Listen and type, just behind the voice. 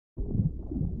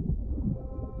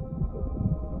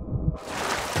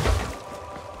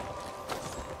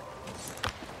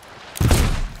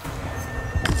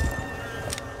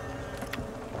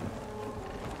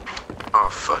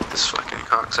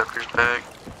cocksucker's bag.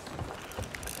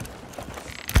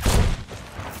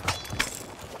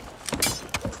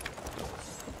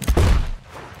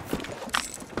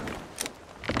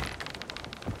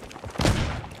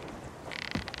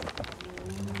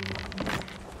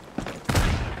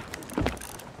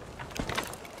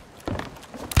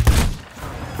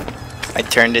 I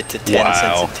turned it to 10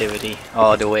 sensitivity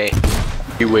all the way.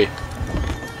 Anyway.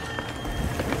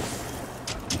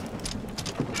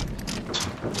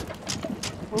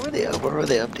 What were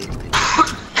they updating?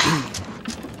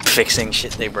 Fixing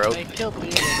shit they broke. They killed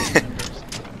me.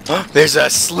 There's a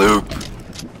sloop!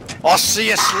 I'll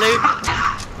see a sloop!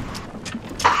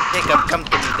 Jacob, come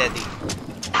to me, daddy.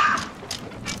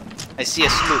 I see a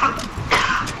sloop.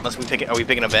 Unless we pick it. Are we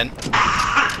picking a Ben?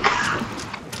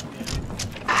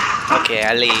 Okay,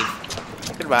 I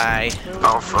leave. Goodbye.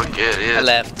 Oh fuck yeah, it is. I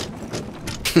left.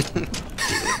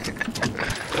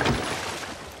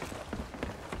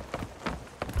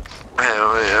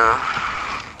 Hell yeah.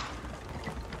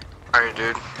 Alright,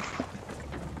 dude.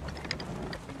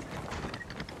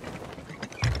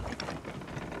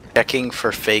 Checking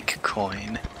for fake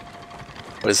coin.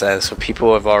 What is that? So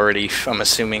people have already, I'm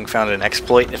assuming, found an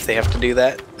exploit if they have to do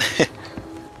that?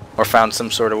 Or found some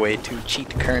sort of way to cheat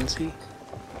currency?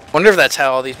 Wonder if that's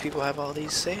how all these people have all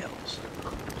these sales.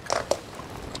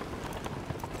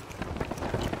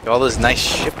 All this nice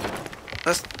ship.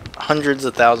 That's hundreds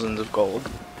of thousands of gold.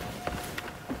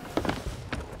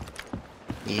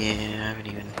 Yeah, I haven't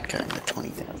even gotten the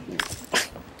 20,000 yet.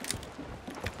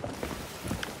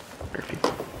 Perfect.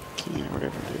 Key or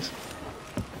whatever it is.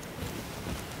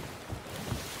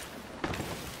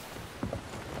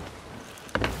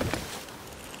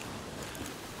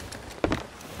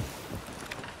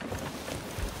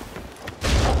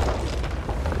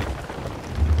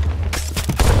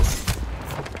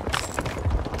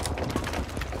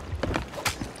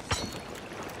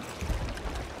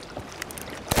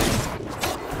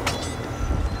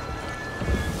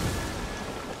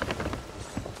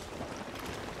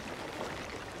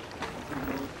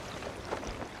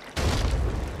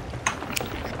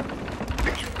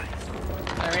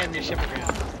 I ran your ship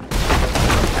aground.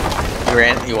 You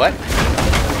ran, you what?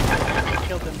 I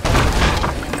killed them.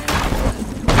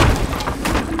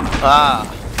 Ah.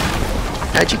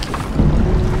 How'd you kill?